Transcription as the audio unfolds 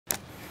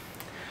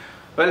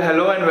Well,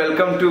 hello and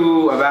welcome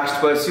to A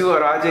Vast Pursuit.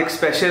 और आज एक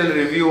special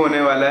review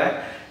होने वाला है,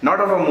 not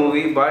of a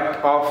movie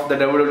but of the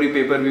WWE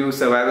pay-per-view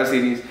Survivor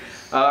Series.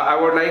 I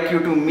would like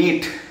you to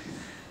meet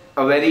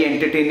a very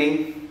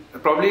entertaining,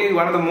 probably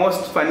one of the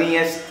most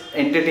funniest,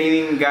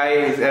 entertaining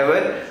guys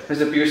ever,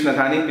 Mr. Piyush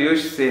Nathani.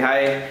 Piyush, say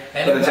hi.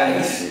 Hello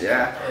guys.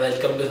 Yeah.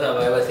 Welcome to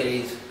Survivor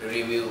Series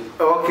review.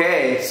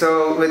 Okay,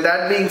 so with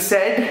that being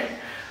said,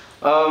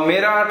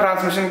 मेरा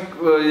transmission,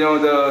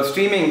 the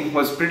streaming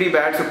was pretty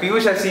bad. So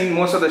Piyush has seen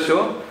most of the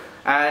show,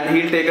 and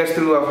he'll take us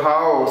through of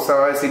how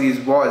Survivor Series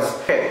was.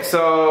 Okay,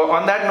 so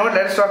on that note,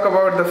 let's talk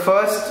about the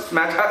first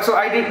match. So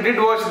I did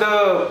watch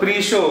the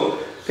pre-show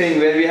thing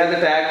where we had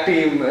the tag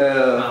team,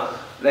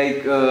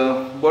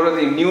 what was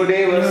it? New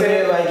Day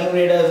versus Viking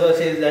Raiders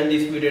versus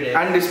Undisputed Era.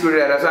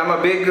 Undisputed Era. So I'm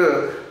a big,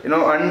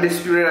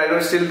 Undisputed. I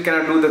don't still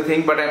cannot do the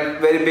thing, but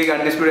I'm very big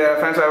Undisputed Era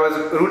fan. So I was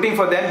rooting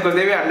for them because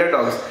they were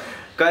underdogs.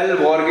 कल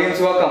war games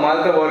हुआ,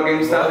 कमाल का war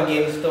games था. War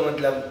games तो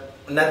मतलब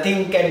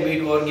nothing can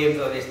beat war games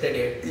of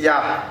yesterday.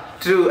 Yeah,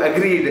 true,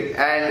 agreed,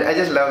 and I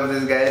just love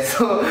this guy.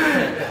 So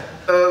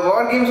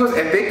war games was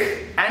epic,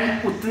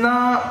 and उतना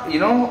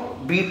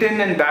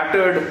beaten and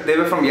battered they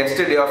were from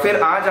yesterday. और फिर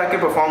आज आके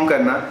perform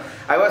करना.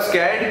 I was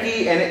scared कि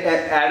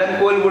Adam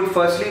Cole would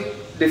firstly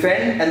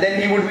defend and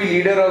then he would be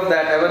leader of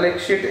that. I was like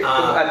shit.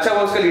 अच्छा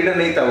वो उसका leader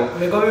नहीं था वो.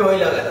 मेरे को भी वही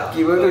लगा था. कि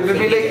it would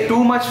be like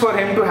too much for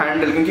him to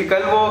handle, क्योंकि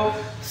कल वो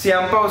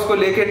सियाम्पा उसको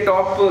लेके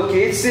टॉप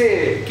केज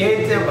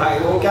से भाई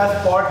वो क्या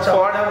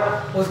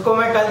स्पॉट उसको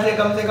मैं कल से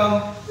कम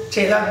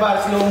 6-7 बार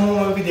स्लो मो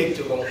में भी देख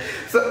चुका हूँ.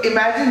 So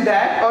imagine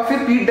that, और फिर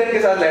पीट डन के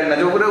साथ लड़ना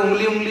जो पूरा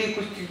उंगली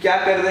कुछ क्या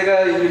कर देगा,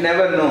 you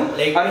never know.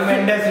 Like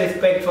tremendous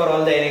respect for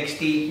all the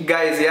NXT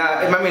guys. Yeah,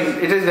 I mean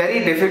it is very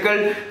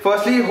difficult.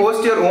 Firstly,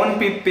 host your own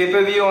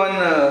pay-per-view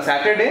on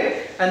Saturday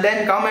and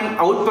then come and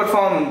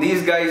outperform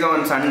these guys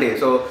on Sunday.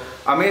 So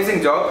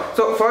amazing job.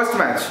 So first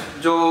match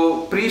जो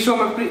pre-show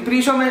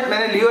में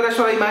मैंने लियो rush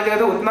वाला match देखा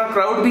था, उतना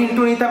crowd भी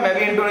into नहीं था, मैं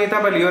भी into नहीं था,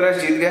 पर लियो रश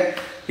जीत गया.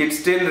 He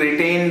still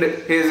retained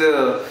his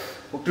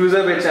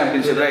Cruiserweight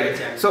Championship,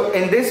 right? So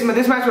in this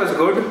match was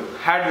good.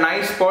 Had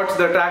nice spots.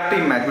 The tag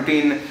team match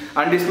between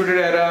Undisputed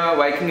Era,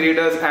 Viking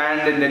Raiders,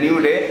 and the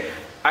New Day.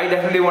 I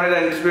definitely wanted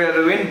Undisputed Era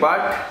to win,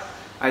 but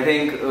I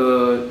think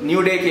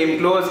New Day came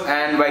close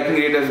and Viking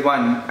Raiders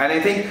won. And I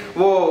think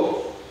वो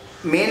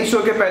main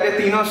show के पहले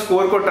तीनों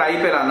score को tie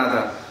पे लाना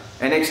था.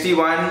 NXT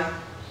won,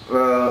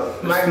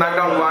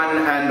 SmackDown won,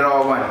 and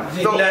Raw won.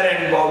 Ziggler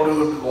and Bob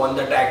Roode won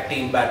the tag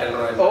team battle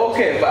royal.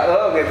 Okay.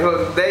 So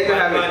there you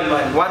have it.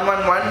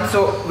 1-1-1. So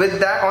with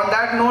that, on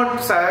that note,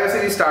 Survivor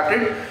Series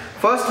started.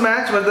 First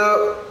match was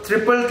the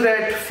triple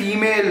threat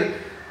female.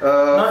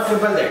 Not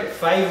triple threat.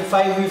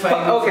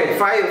 5v5. Okay,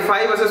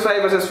 5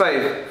 versus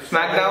 5.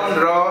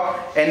 SmackDown, Raw,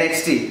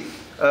 NXT.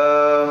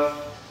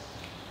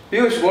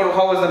 Piyush,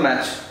 how was the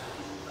match?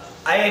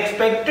 I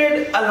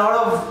expected a lot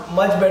of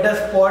much better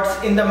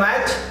spots in the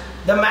match.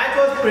 The match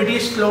was pretty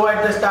slow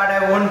at the start,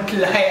 I won't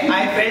lie.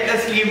 I fell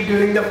asleep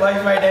during the first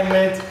 5-10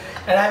 minutes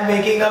and I'm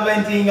waking up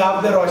and seeing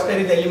half the roster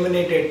is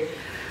eliminated.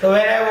 So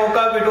when I woke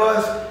up, it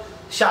was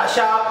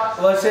Sasha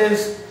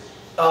versus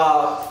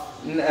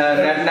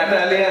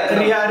Natalia.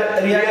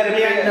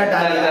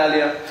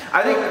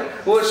 I think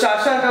वो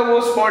Sasha का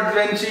वो spot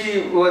when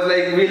she was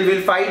like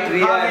we'll fight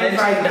Rhea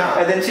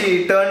and then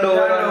she turned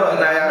over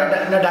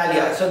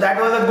Natalia. So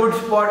that was a good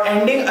spot.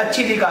 Ending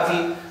अच्छी थी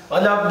काफी.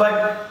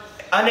 But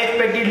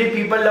unexpectedly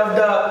people loved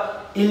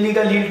the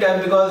illegal heel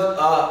turn because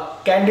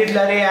Candice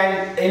LeRae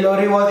and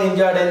Elori was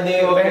injured and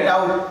they went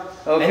out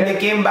and they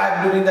came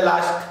back during the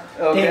last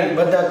thing,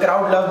 but the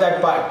crowd loved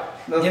that part.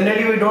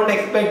 Generally we don't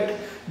expect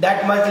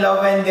that much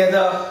love when there's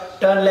a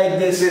turn like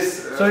this.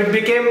 So it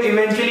became,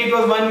 eventually it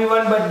was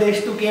 1v1, but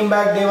these two came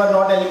back, they were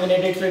not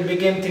eliminated, so it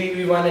became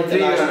 3v1 at the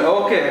last.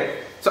 Okay,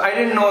 so I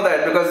didn't know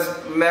that because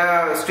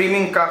my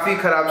streaming काफी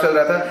खराब चल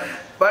रहा था.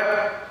 But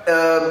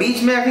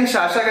बीच में I think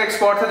Sasha का एक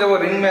spot था जब वो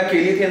ring में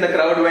अकेली थी and the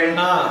crowd went.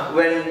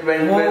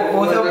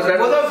 Both of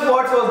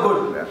spots was good.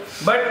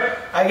 But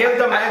I guess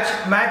the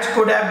match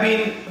could have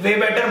been way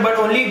better. But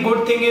only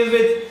good thing is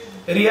with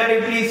Rhea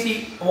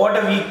Ripley, what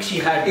a week she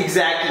had.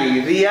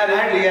 Exactly. Rhea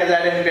Ripley has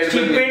had an incredible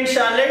week. She pinned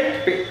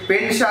Charlotte.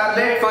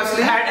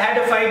 Firstly. Had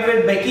a fight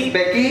with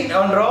Becky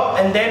on Raw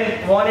and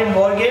then won in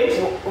War Games.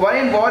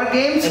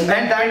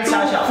 And that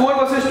Sasha. 4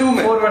 versus 2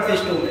 में. 4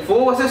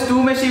 versus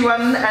 2 में she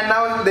won, and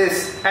now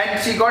this. And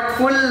she got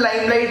full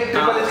limelight.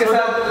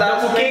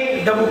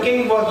 The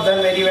booking was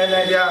done very well,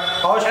 and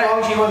how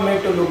strong she was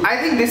made to look. I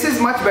think this is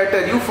much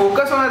better. You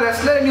focus on a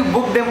wrestler and you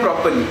book them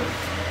properly.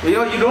 You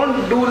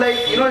don't do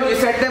like, you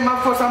set them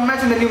up for some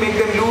match and then you make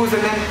them lose,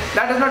 and then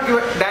that does not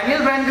give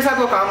Daniel Bryan के साथ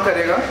वो काम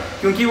करेगा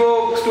क्योंकि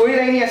वो story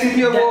line ही ऐसी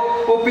थी और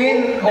वो pain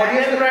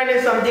Daniel Bryan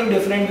is something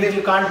different which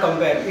you can't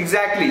compare.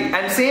 Exactly,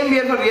 and same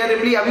here for Rhea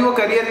Ripley. अभी वो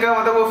career का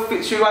मतलब वो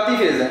शुरुआती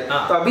phase है,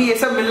 तो अभी ये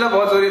सब मिलना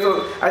बहुत जरूरी है. So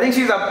I think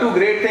she's up to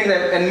great things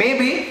and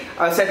maybe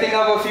setting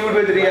up a feud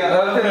with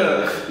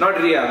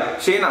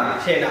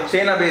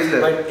Shayna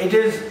Baszler. But it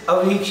is a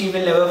week she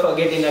will never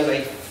forget in her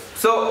life.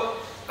 So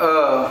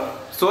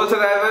Soul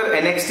Survivor,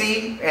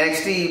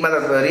 NXT,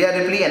 मतलब Rhea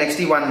Ripley,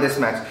 NXT won this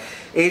match.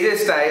 AJ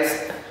Styles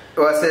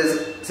versus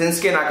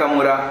Shinsuke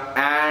Nakamura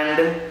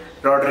and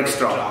Roderick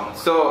Strong.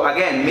 So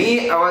again,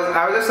 I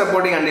was just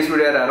supporting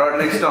Undisputed Era,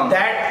 Roderick Strong.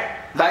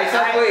 By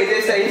some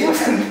AJ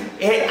Styles.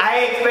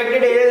 I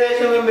expected AJ Styles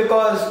to win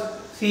because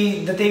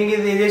see, the thing is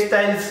AJ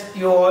Styles,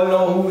 you all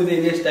know who is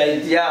AJ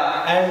Styles.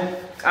 Yeah. And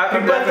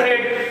triple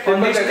threat on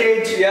this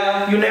stage,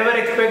 you never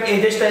expect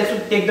AJ Styles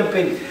to take the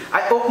pin.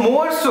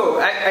 More so,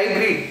 I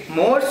agreed.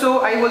 More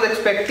so, I was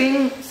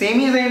expecting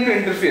Sami Zayn to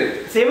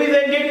interfere. Sami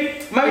Zayn did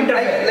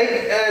interfere.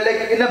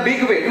 Like in a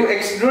big way, to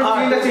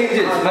extrude the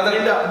changes.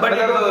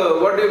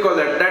 What do you call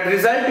that? That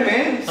result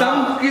में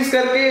some किस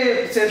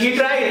करके he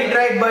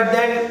tried, but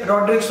then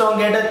Roderick Strong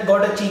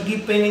got a cheeky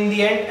pin in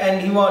the end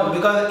and he won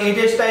because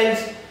AJ Styles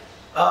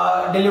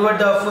delivered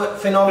the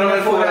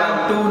phenomenal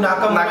forearm to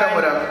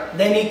Nakamura.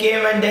 Then he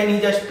came and then he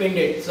just pinned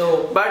it.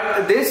 So,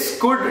 but this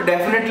could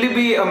definitely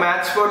be a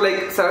match for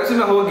like service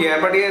में हो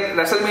गया, but ये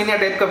WrestleMania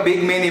type का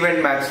big main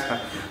event match था.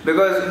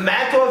 Because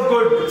match was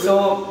good.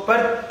 So,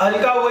 पर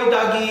हल्का वही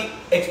था कि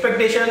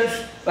expectations.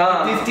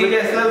 These three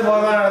wrestlers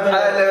was on another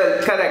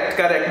level.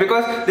 Correct.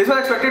 Because this was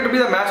expected to be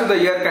the match of the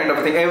year kind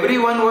of thing.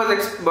 Everyone was on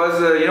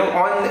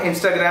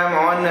Instagram,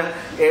 on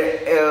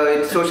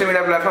social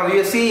media platforms. We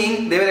are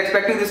seeing they were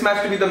expecting this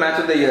match to be the match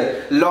of the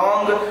year.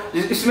 Long,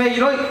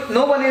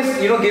 no one is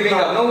giving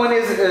up. No one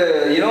is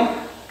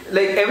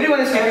like everyone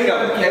is keeping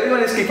up.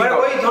 Everyone is keeping up. पर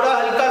वही थोड़ा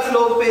हल्का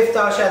slow pace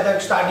था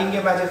शायद starting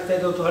के matches थे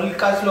तो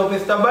हल्का slow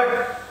pace था but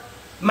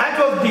match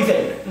was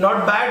decent,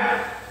 not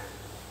bad.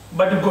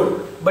 But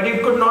good. But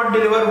it could not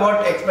deliver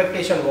what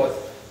expectation was.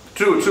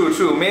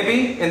 True.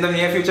 Maybe in the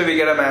near future we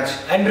get a match.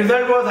 And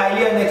result was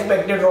highly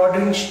unexpected.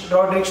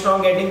 Roderick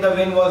Strong getting the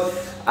win was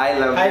I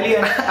love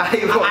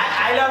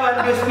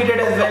Undisputed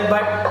as well.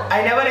 But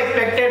I never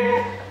expected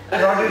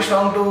Roderick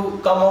Strong to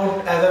come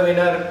out as a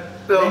winner.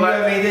 When you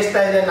have AJ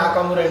Styles and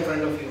Nakamura in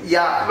front of you.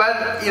 Yeah,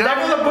 but that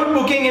was a good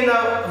booking in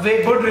a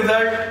way, good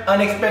result,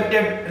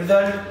 unexpected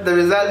result. The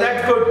result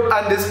that's good.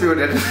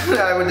 Undisputed.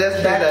 I would just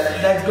say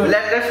that. That's good.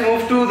 Let's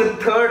move to the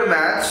third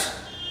match.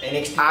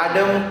 NXT.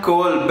 Adam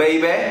Cole,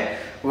 baby,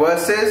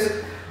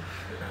 versus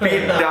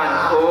Pete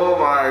Dunne. Oh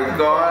my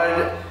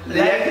God!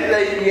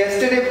 Like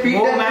yesterday, Pete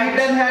Dunne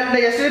had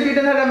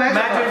a match.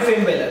 Match with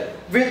Finn Balor.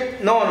 Finn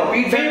Balor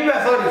with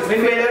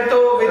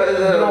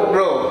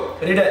bro.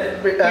 Riddle.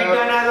 Pete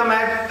Dunne has a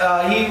match.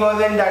 He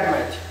was in that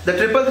match. The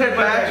triple threat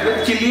match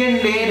with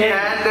Killian Dane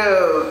and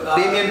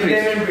Damian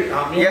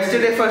Priest.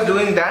 Yesterday first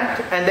doing that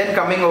and then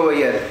coming over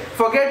here.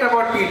 Forget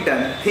about Pete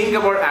Dunne. Think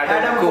about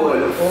Adam Cole.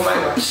 Oh my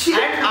God.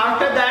 And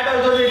after that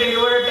also they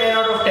delivered a 10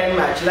 out of 10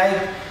 match.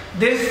 Like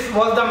this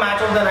was the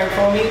match of the night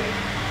for me.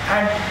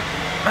 And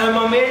I'm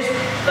amazed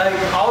like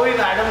how is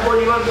Adam Cole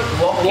even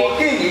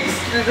walking?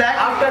 Exactly.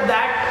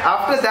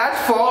 After that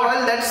fall,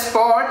 that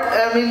spot,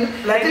 I mean,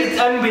 like it's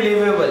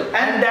unbelievable.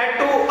 And that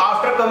too,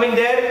 after coming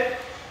there,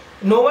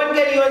 no one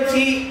can even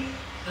see,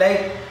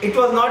 like it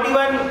was not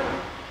even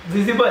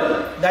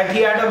visible that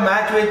he had a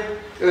match with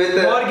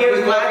War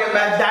Games match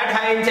that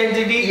high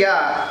intensity.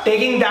 Yeah.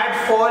 Taking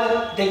that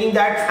fall, taking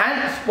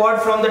that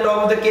spot from the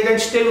top of the cage and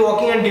still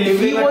walking and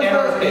delivering a 10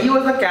 out of 10. He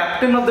was the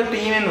captain of the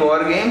team in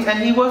War Games and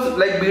he was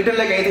like beaten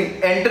like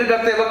anything. Enter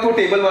करते वक्त वो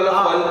table वाला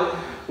fall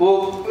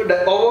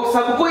वो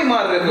सबको ही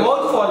मार रहे थे.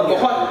 बहुत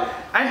fall.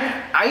 And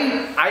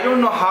I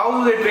don't know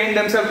how they trained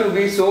themselves to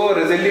be so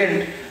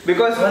resilient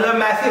because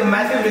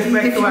massive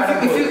respect to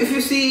Adam Cole. If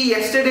you see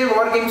yesterday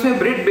War Games में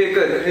Britt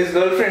Baker, his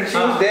girlfriend, she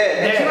was there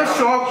and she was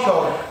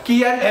shocked.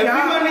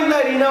 Everyone in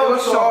the arena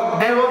was shocked.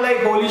 They were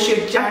like holy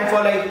shit chant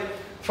for like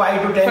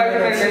 5 to 10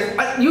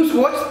 minutes.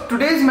 You watched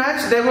today's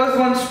match. There was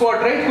one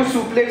spot, right? कुछ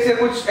suplex या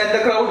कुछ and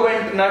the crowd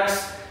went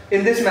nuts.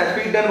 In this match,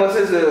 Pete Dunne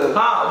versus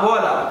हाँ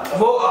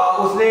वो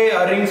उसने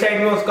ring side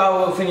में उसका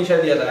वो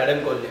finisher दिया था एडम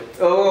कोल ने.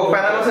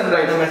 Panama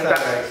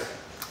Sunrise.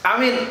 I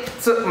mean,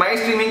 so my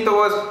streaming तो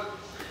was,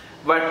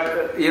 but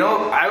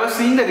I was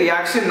seeing the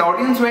reaction. The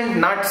audience went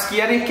nuts कि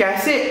यार ये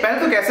कैसे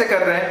पहले तो कैसे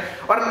कर रहे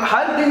हैं और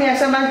हर दिन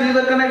ऐसा मैच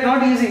डिलीवर करना is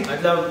not easy.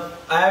 मतलब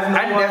I have no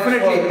and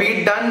definitely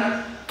Pete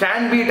Dunne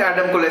can beat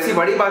Adam Cole. ऐसी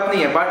बड़ी बात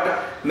नहीं है, but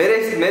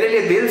मेरे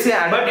लिए दिल से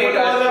Adam Cole. But it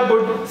was a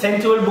good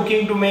sensual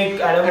booking to make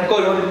Adam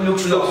Cole look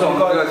strong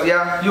because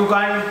you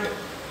can't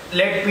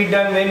let Pete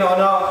Dunne win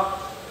on a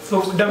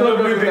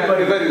WWE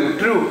pay-per-view.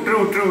 True.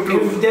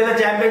 If there's a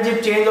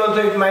championship change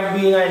also, it might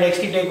be an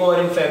NXT takeover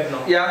in Feb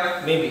now.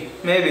 Yeah,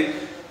 maybe.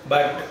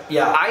 But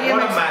yeah, I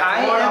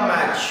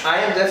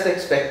am just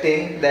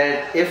expecting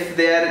that if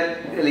they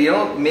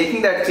are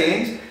making that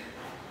change,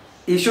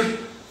 he should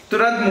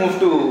तुरंत move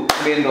to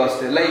main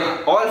roster. Like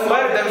all four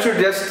of them should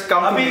just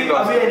come to main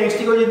roster. अभी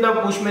NXT को जितना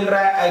push मिल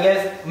रहा है, I guess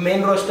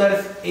main roster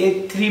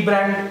एक 3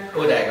 brand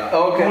हो जाएगा.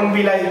 Okay. Won't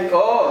be like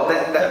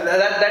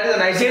that is a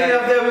nice. जिस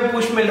तरफ से अभी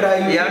push मिल रहा है.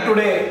 Yeah.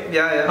 Today.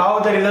 Yeah. How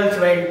the results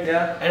went.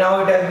 Yeah. And how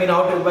it has been,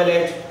 how Triple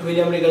H,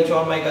 William Regal,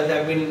 Shawn Michaels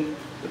have been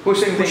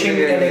pushing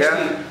NXT.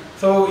 Yeah.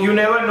 So you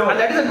never know. And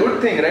that is a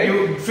good thing,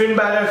 right? Finn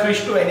Balor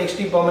switched to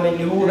NXT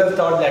permanently. Who would have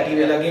thought that he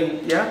will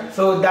again? Yeah.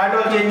 So that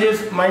all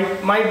changes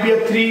might be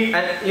a 3.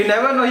 And you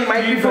never know. He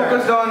might be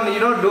focused on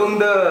doing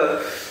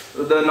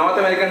the North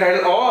American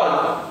title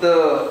or the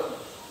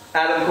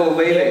Adam Cole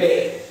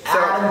baby.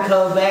 Adam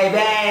Cole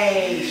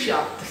baby,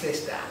 shock the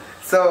system.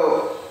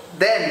 So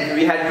then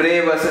we had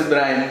Bray versus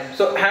Bryan.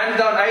 So hands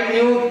down, I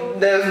knew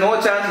there was no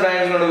chance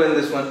Bryan was going to win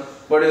this one.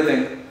 What do you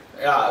think?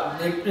 Yeah,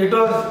 it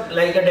was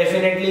like a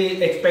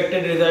definitely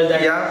expected result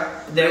that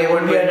there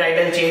would be a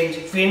title change.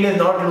 Fiend is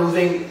not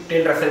losing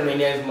till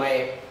WrestleMania is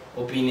my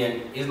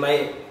opinion, is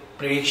my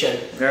prediction.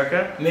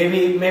 Okay.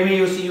 Maybe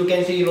you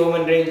can see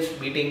Roman Reigns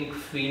beating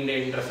Fiend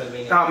in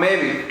WrestleMania.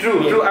 Maybe.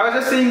 True. I was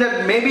just saying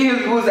that maybe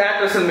he'll lose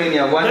at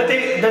WrestleMania.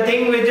 The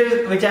thing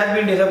which has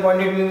been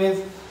disappointed me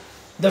is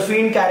the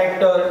Fiend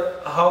character,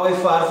 how his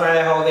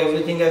Firefly, how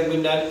everything has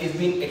been done, is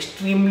been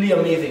extremely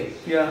amazing.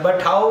 Yeah.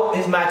 But how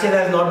his matches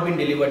has not been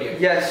delivered yet.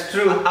 Yes,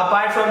 true.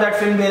 Apart from that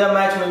Finn Balor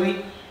match,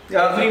 maybe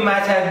every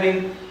match has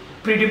been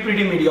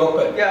pretty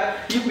mediocre. Yeah.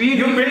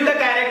 You build the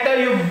character,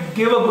 you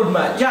give a good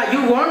match. Yeah,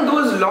 you want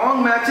those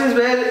long matches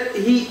where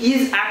he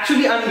is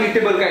actually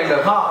unbeatable kind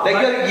of.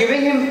 You're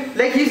giving him,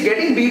 like he's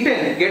getting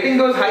beaten, getting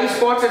those high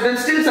spots and then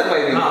still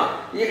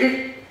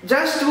surviving.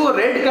 Just to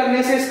red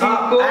karne se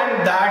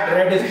and that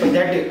red is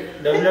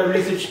pathetic.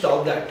 WWE should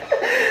stop that.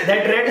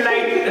 That red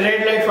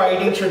light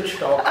fighting should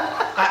stop.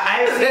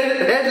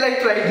 Red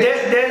light fighting.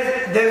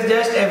 There's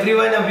just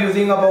everyone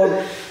abusing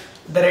about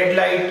the red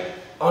light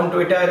on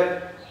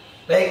Twitter.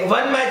 Like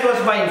one match was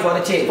fine for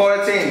a change.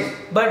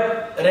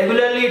 But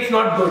regularly it's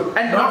not good.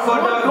 And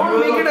don't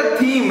make it a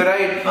theme,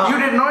 right? You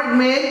did not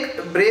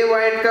make Bray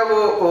Wyatt ka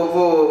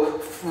wo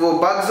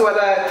Bugs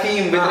wala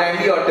theme with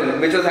Randy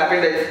Orton, which was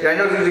happening that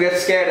Randy Orton used to get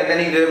scared and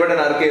then he delivered an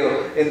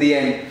RKO in the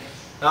end.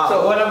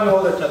 So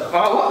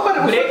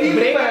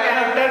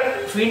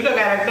Fiend ka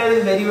character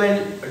is very well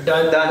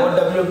done.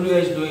 What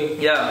WWE is doing.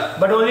 Yeah.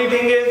 But only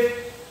thing is,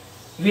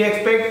 we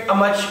expect a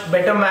much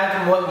better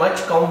match,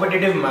 much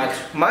competitive match.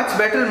 Much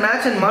better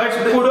match and much.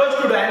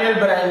 Kudos to Daniel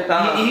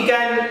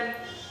Bryan.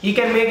 He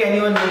can make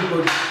anyone look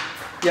good.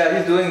 Yeah,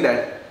 he's doing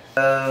that.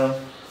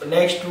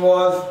 Next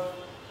was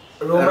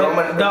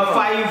Roman the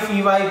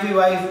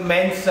 5v5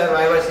 men's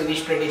Survivor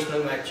Series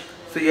traditional match.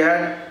 So you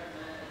had.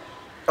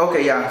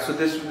 Okay, yeah. So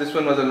this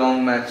one was a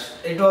long match.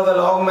 It was a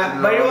long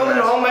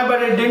match,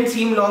 but it didn't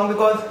seem long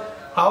because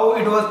how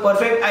it was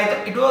perfect.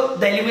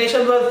 The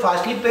elimination was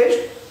fastly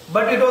paced,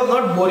 but it was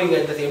not boring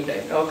at the same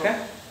time. Okay.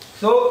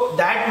 So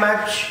that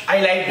match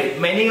I liked it.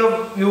 Many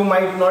of you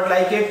might not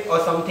like it or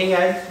something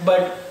else,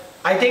 but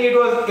I think it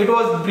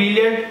was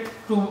brilliant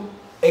to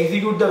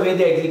execute the way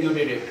they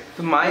executed it.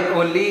 So my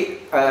only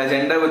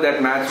agenda with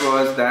that match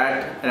was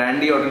that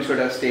Randy Orton should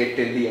have stayed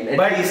till the end.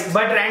 But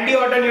Randy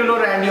Orton,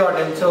 Randy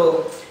Orton,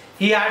 so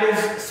he had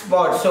his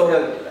spot. So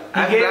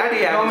I'm glad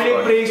he had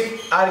Dominic Priest,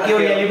 RKO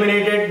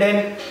eliminated.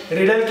 Then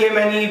Riddle came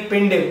and he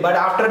pinned him. But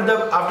after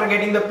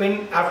getting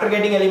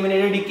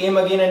eliminated, he came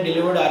again and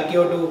delivered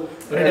RKO to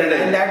Riddle,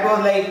 and that was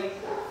like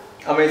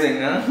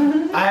amazing, huh?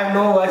 I have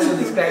no words to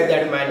describe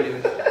that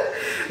man.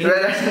 He's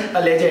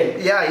a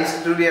legend. Yeah,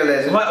 he's truly a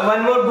legend.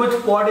 One more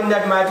good spot in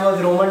that match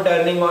was Roman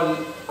turning on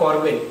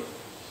Corbin.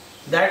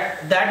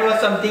 That was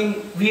something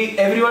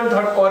everyone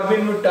thought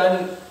Corbin would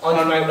turn on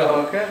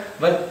SmackDown. Okay.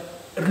 But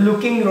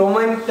looking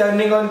Roman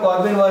turning on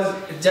Corbin was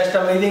just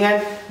amazing,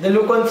 and the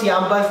look on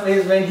Ciampa's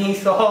face when he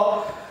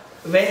saw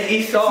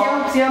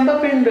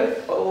Ciampa pinned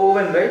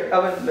Owen, right?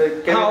 Owen.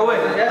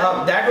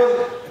 Yeah. That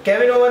was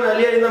Kevin Owen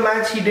earlier in the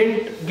match. He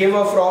didn't give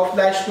a frog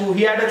splash to.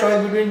 He had a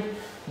choice between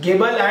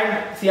Gable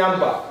and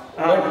Ciampa.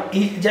 But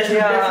he just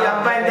looked at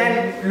Ciampa and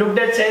then looked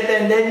at Seth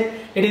and then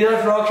it is a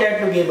frog shot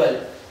to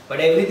Gable. But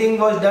everything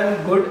was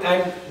done good,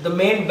 and the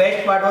main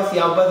best part was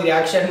Ciampa's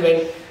reaction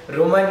when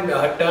Roman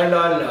turned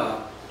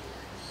on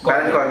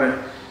Corbin.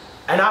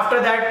 And after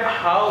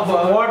that,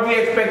 what we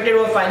expected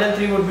was final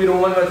 3 would be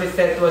Roman versus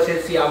Seth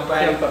versus Ciampa.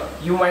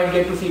 And you might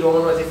get to see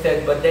Roman versus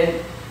Seth, but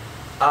then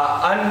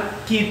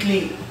Keith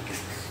Lee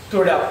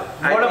stood up.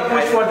 What a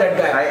push for that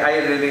guy. I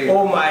really.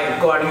 Oh my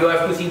god, you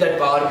have to see that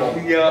power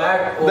bomb.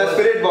 Yeah. The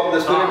spirit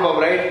bomb,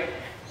 right?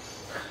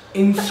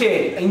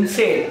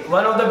 Insane.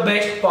 One of the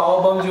best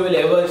power bombs you will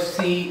ever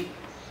see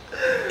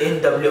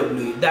in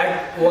WWE.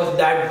 That was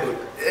that good.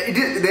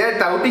 They are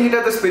touting it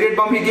as the spirit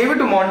bomb. He gave it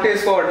to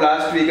Montez Ford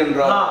last week in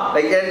Raw.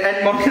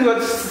 And Montez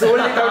was sold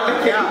it out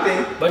like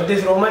anything. But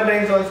this Roman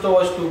Reigns also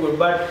was too good.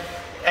 But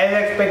as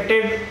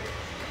expected,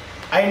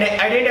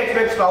 I didn't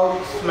expect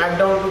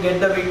SmackDown to get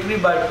the victory,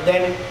 but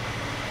then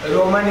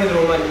Roman is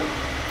Roman.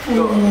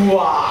 So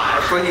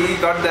he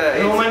got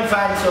the Roman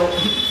fan,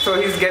 so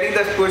he's getting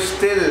that push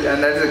still,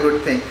 and that's a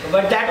good thing.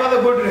 But that was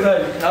a good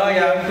result. Oh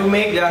yeah, to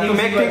make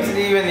things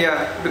even,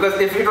 yeah. Because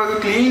if it was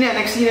a clean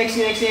NXT,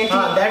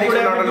 that would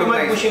have been too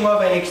much pushing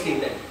off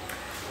NXT then.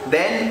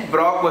 Then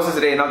Brock versus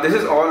Ray. Now this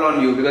is all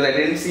on you because I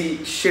didn't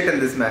see shit in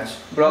this match.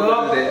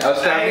 Brock versus Ray. I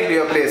was traveling to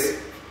your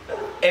place.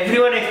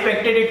 Everyone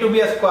expected it to be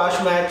a squash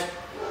match,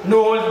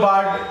 no holds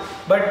barred.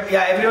 But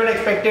yeah, everyone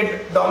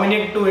expected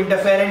Dominic to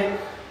interfere, and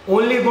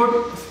only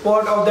good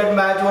spot of that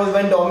match was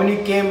when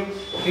Dominic came.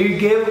 He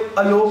gave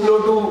a low blow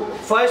to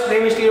first.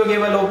 Rey Mysterio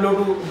gave a low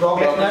blow to Brock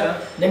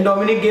Lesnar. Then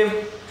Dominic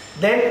gave.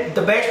 Then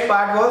the best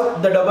part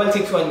was the double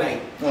 619.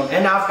 Okay.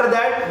 And after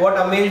that, what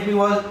amazed me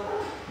was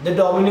the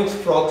Dominic's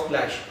frog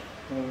splash.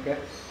 Okay.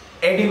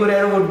 Eddie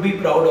Guerrero would be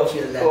proud of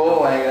you. Oh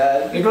my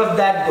god. It was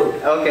that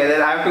good. Okay,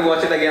 then I have to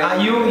watch it again.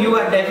 You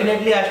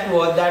definitely have to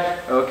watch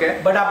that.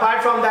 Okay. But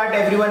apart from that,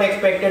 everyone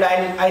expected,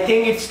 and I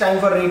think it's time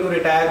for Rey to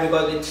retire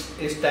because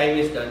his time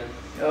is done.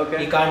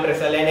 Okay. He can't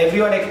wrestle, and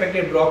everyone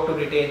expected Brock to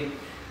retain.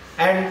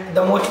 And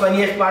the most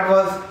funniest part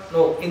was,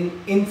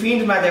 in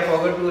Fiend's match, I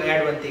forgot to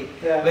add one thing.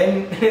 Yeah.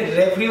 When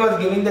referee was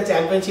giving the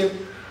championship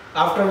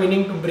after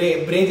winning to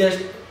Bray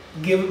just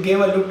gave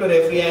a look to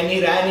referee and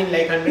he ran in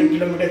like 100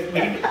 km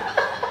speed.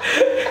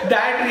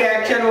 That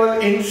reaction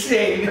was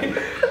insane.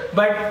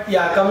 But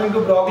yeah, coming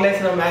to Brock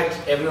Lesnar match,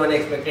 everyone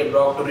expected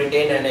Brock to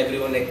retain and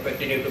everyone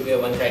expected it to be a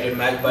one-sided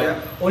match. But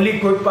only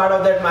good part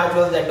of that match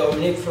was that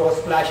Dominic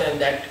Frost splash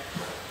and that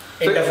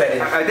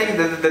interference. I think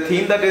the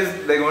theme that is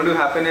going to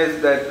happen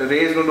is that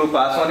Rey is going to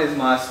pass on his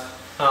mask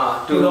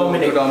to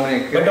Dominic.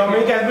 But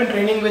Dominic has been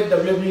training with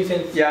WWE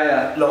since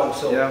long.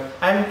 So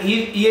and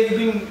he has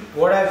been,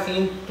 what I've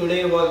seen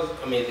today was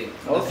amazing.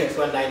 Okay. The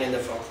 619 and the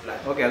Frost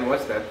splash. Okay, I'll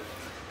watch that.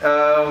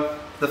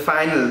 The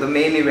final, the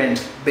main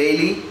event,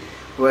 Bayley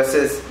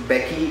versus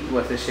Becky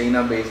versus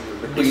Shayna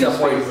Baszler.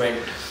 Disappointment.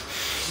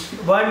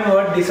 One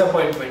word: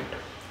 disappointment.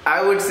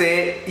 I would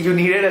say you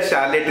needed a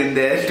Charlotte in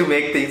there to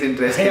make things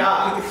interesting.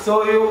 Yeah.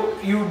 So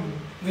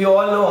we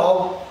all know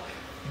how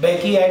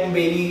Becky and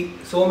Bayley,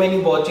 so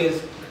many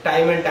botches,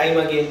 time and time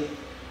again.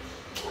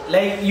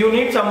 Like you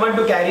need someone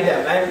to carry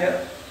them,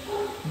 and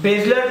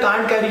Baszler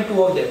can't carry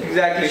two of them.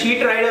 Exactly. She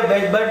tried her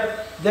best,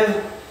 but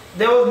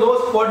there was no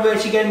spot where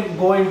she can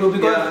go into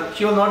because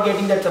she was not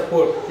getting that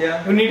support.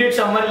 Yeah. You needed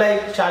someone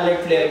like Charlotte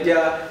Flair.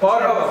 Yeah.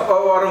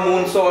 Or a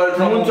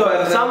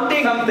moonsault.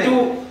 Something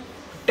to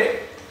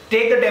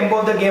take the tempo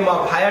of the game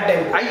up, higher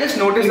tempo. I just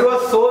noticed it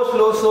was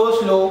so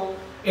slow.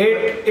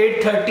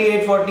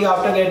 8:30, 8:40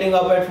 after getting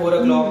up at 4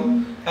 o'clock.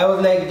 I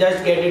was like,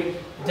 just get it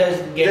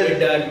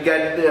done.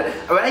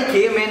 When I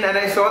came in and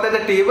I saw that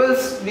the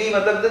tables, they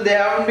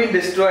haven't been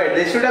destroyed.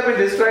 They should have been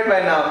destroyed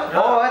by now.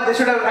 Or they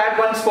should have had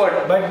one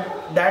spot.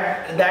 But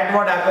that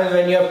what happens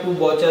when you have two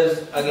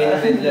botchers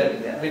against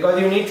Baszler. Because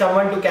you need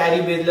someone to carry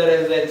Baszler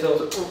as well.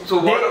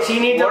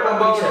 What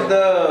about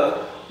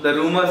the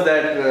rumors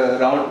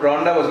that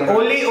Ronda was going to...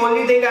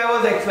 Only thing I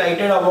was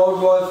excited about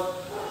was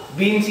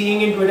been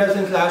seeing in Twitter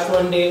since last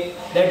one day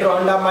that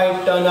Ronda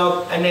might turn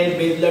up and help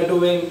Baszler to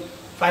win,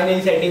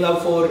 finally setting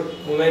up for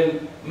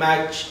women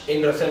match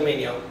in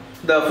WrestleMania.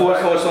 The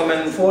Fourth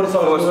Horsewoman. Fourth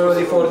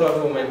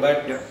Horsewoman.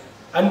 But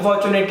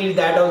unfortunately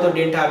that also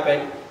didn't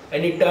happen,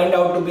 and it turned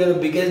out to be the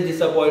biggest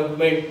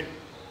disappointment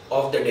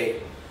of the day.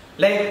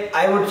 Like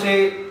I would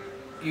say,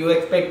 you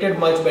expected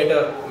much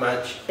better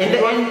match. In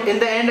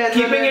the end,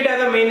 keeping it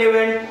as a main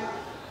event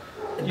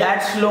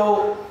that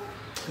slow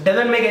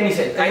doesn't make any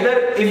sense.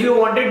 Either if you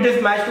wanted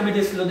this match to be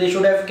this slow, they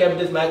should have kept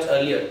this match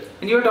earlier.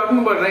 And you were talking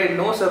about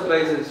no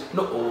surprises.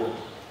 No.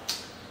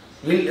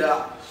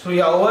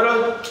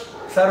 Overall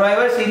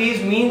Survivor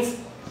Series means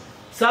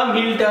some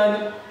heel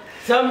turn,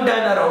 some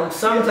turnaround,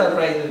 some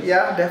surprises.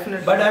 Yeah,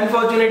 definitely. But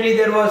unfortunately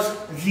there was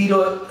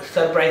zero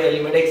surprise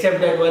element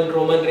except that one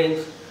Roman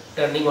Reigns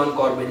turning on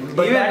Corbin.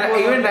 But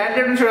even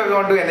Randy should have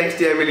gone to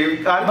NXT, I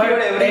believe. But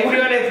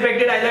everyone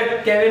expected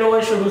either Kevin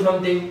Owens should do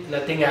something,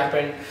 nothing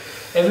happened.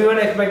 Everyone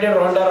expected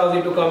Ronda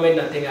Rousey to come in,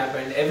 nothing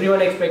happened.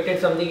 Everyone expected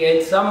something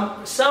else,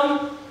 some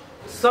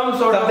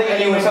sort of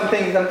element,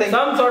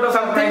 some sort of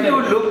something to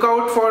look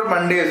out for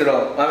Monday's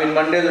Raw.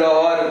 Monday's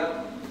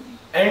Raw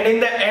and in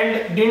the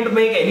end didn't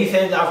make any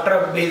sense after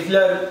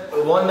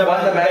Baszler won the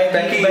match.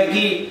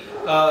 Becky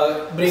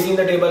breaking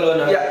the table on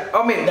her.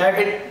 Yeah,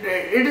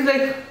 it is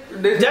like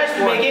just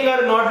making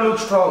her not look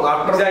strong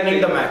after winning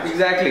the match.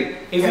 Exactly.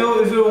 If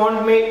you want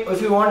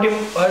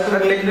her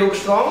to make look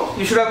strong,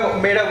 you should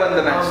have made her won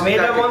the match. Made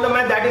her won the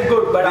match. That is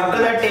good. But after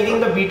that, taking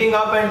the beating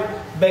up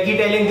and Becky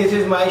telling this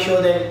is my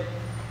show, then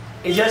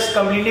it just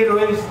completely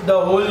ruins the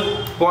whole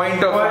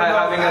point of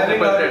having her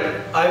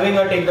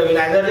take the win.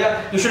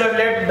 Either you should have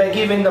let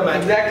Becky win the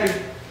match.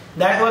 Exactly.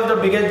 That was the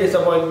biggest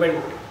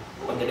disappointment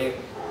of the day.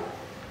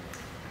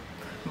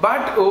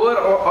 But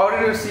how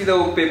did you see the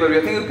pay-per-view?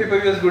 I think the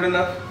pay-per-view was good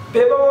enough.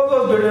 Pay-per-view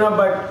was good enough,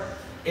 but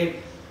it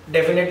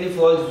definitely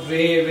falls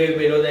way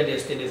below than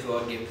yesterday's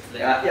War Games.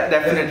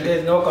 Definitely.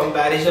 There's no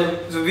comparison.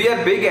 So we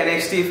are big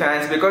NXT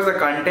fans because the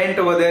content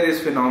over there is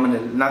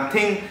phenomenal.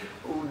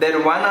 There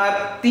 1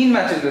 hour, 3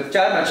 matches with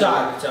 4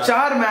 matches.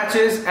 4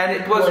 matches, and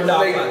it was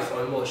like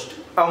almost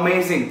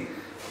amazing.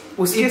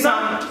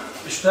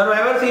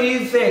 Survivor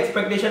Series से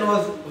expectation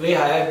was way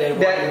higher than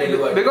what it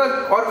delivered. Because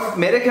और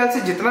मेरे ख्याल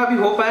से जितना भी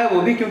हो पाया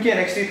वो भी क्योंकि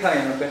NXT था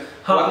यहाँ पे.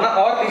 वरना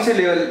और नीचे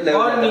लेवल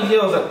और नीचे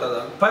हो सकता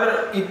था. पर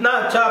इतना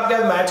अच्छा आपके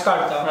मैच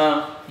कार्ड था.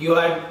 You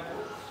had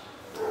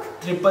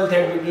triple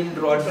threat between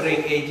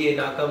Roderick, AJ,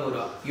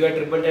 Nakamura. You had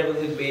triple threat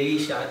with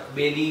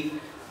Bayley,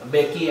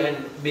 Becky and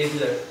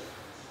Baszler.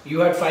 You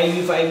had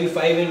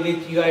 5v5 in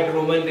which you had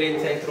Roman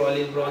Reigns, Seth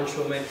Rollins, Braun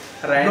Strowman,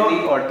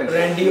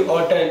 Randy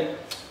Orton.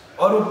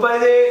 Or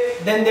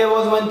then there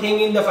was one thing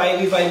in the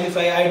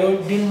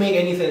 5v5 didn't make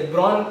any sense.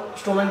 Braun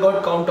Strowman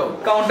got count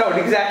out.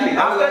 Exactly.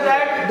 After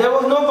that, there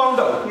was no count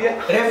out. Yeah.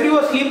 Referee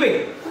was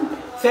sleeping.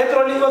 Seth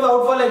Rollins was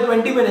out for like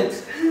 20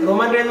 minutes.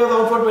 Roman Reigns was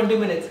out for 20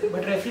 minutes.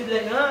 But referee is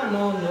like,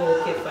 no,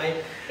 okay, fine.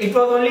 It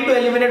was only to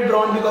eliminate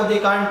Braun because they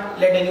can't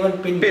let anyone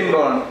pin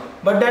Braun.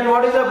 But then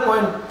what is the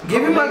point?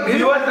 Viewers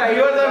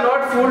are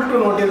not fooled to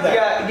notice that.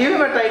 Yeah, give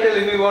him a title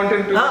if you want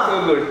him to be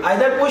so good.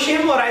 Either push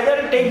him or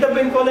either take the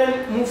pinfall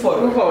and move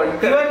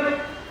forward.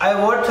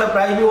 Even what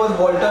surprised me was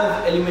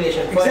Walter's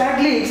elimination.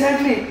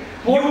 Exactly.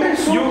 Walter is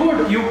so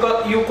good. You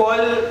call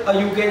a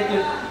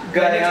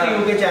NXT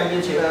UK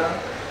championship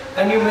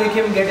and you make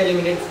him get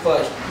eliminated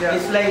first. Yeah.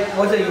 It's like,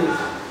 what's the use?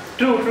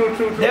 True.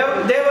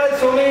 There were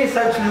so many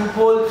such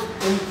loopholes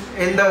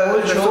in the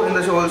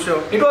whole show.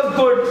 It was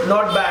good,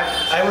 not bad.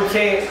 I would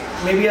say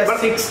maybe a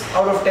 6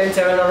 out of 10,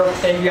 7 out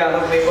of 10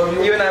 out of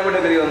pay-per-view. Even I would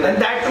agree on that.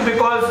 And that too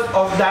because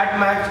of that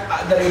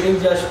match, the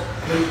ratings just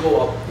will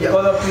go up.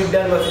 Because of Pete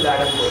Dunne versus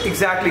Adam Cole.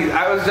 Exactly.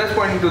 I was just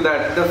pointing to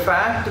that. The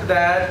fact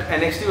that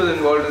NXT was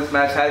involved in this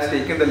match has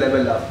taken the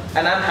level up.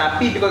 And I'm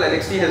happy because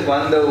NXT has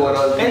won the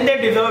overall thing. And they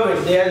deserve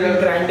it. They have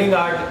been grinding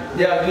hard.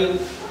 They have been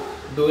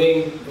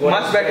doing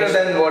much better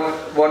than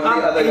what the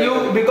other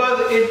guys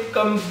because it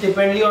comes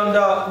depending on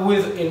who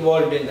is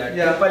involved in that.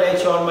 Triple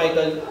H, Shawn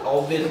Michaels,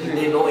 obviously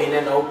they know in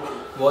and out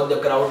what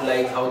the crowd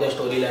likes, how the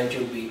storyline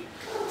should be.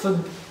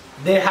 So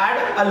they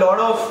had a lot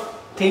of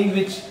things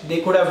which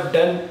they could have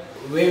done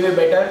way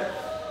better.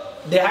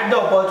 They had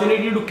the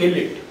opportunity to kill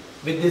it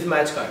with this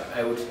match card,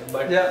 I would say.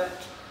 But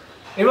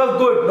it was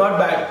good, not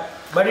bad.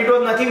 But it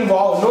was nothing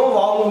wow, no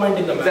wow moment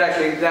in the match.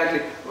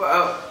 Exactly.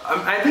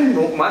 I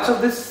think much of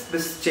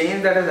this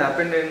change that has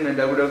happened in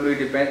WWE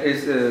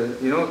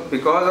is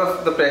because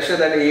of the pressure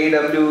that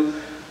AEW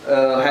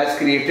has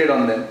created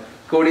on them.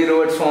 Cody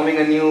Rhodes forming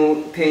a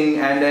new thing,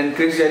 and then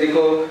Chris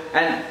Jericho,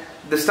 and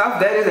the stuff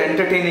there is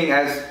entertaining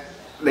as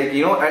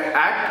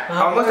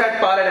almost at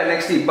par at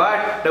NXT.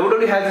 But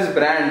WWE has this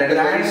brand that is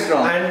very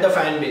strong, and the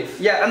fan base.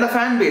 Yeah, and the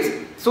fan base.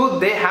 So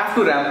they have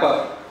to ramp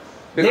up.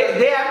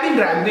 They have been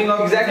ramping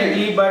up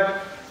recently,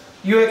 but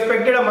you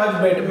expected a much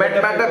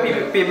better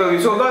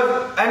pay-per-view. So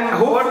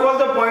what was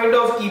the point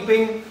of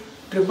keeping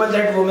triple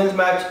threat women's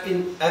match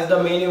as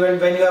the main event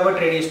when you have a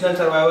traditional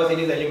Survivor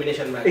Series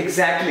elimination match?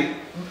 Exactly.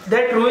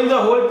 That ruins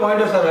the whole point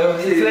of Survivor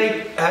Series. It's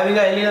like having a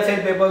Hell in a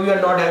Cell pay-per-view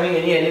and not having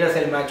any Hell in a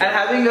Cell match. And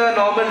having a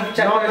normal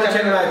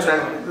championship match.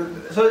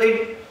 So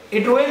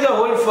it ruins the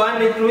whole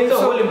fun, it ruins the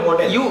whole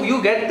importance. You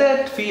get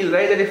that feel,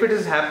 right? That if it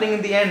is happening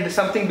in the end,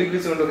 something big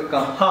is going to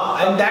come.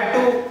 And that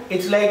too,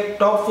 it's like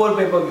top 4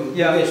 pay-per-view.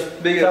 Yeah,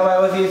 biggest.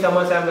 Survivor Series,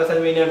 SummerSlam,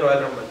 WrestleMania and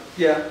Royal Rumble.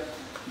 Yeah.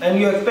 And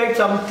you expect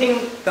some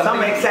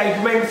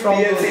excitement from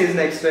TLC is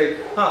next, right?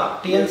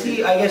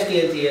 TLC, I guess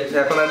TLC, yes.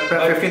 Yeah, for that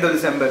 15th of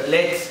December.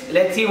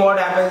 Let's see what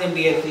happens in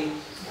TLC.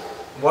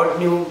 What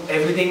new,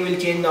 everything will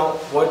change now.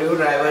 What new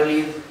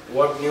rivalries,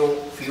 what new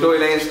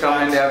storylines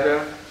come in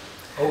after.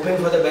 Hoping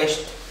for the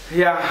best.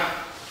 Yeah,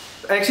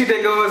 NXT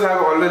takeovers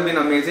have always been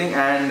amazing,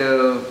 and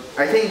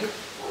I think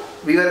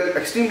we were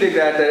extremely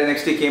glad that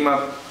NXT came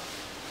up.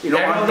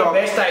 That was the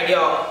best idea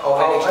of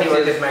NXT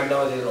versus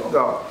SmackDown is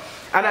Raw.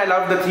 And I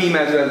loved the theme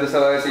as well, the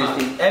Survivor Series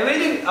theme.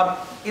 Everything,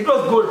 it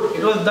was good.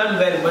 It was done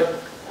well, but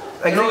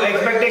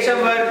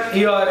expectations were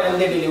here and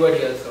they delivered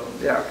here. So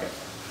yeah, okay.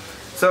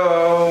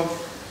 So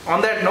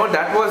on that note,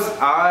 that was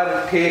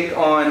our take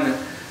on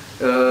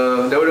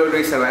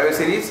WWE Survivor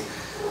Series.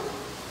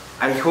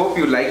 I hope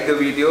you liked the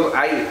video.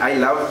 I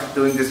loved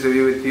doing this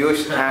review with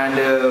Piyush, and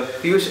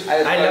Piyush,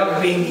 I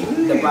love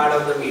being the part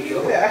of the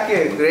video. Yeah,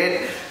 okay,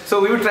 great. So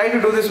we will try to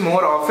do this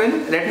more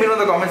often. Let me know in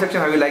the comment section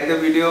how you like the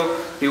video.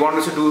 Do you want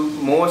us to do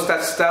more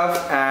such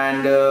stuff?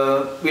 And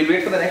we'll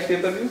wait for the next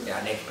pay-per-view.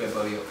 Yeah, next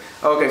pay-per-view.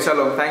 Okay,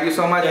 Shalom. Thank you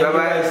so much. Bye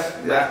bye.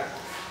 Yeah.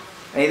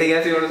 Anything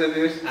else you want to say,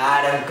 Piyush?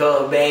 Adam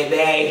Cole,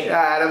 baby.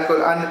 Yeah, Adam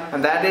Cole,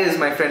 and that is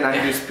my friend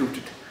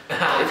Undisputed.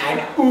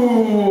 And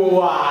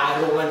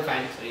Roman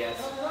fans, so yes.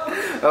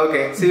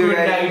 Okay, see you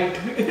guys.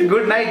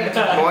 Good night.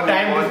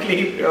 Time to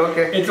sleep.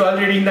 Okay. It's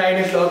already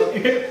 9 o'clock.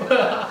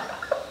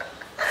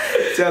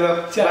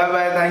 Chalo. Bye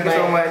bye. Thank you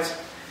so much.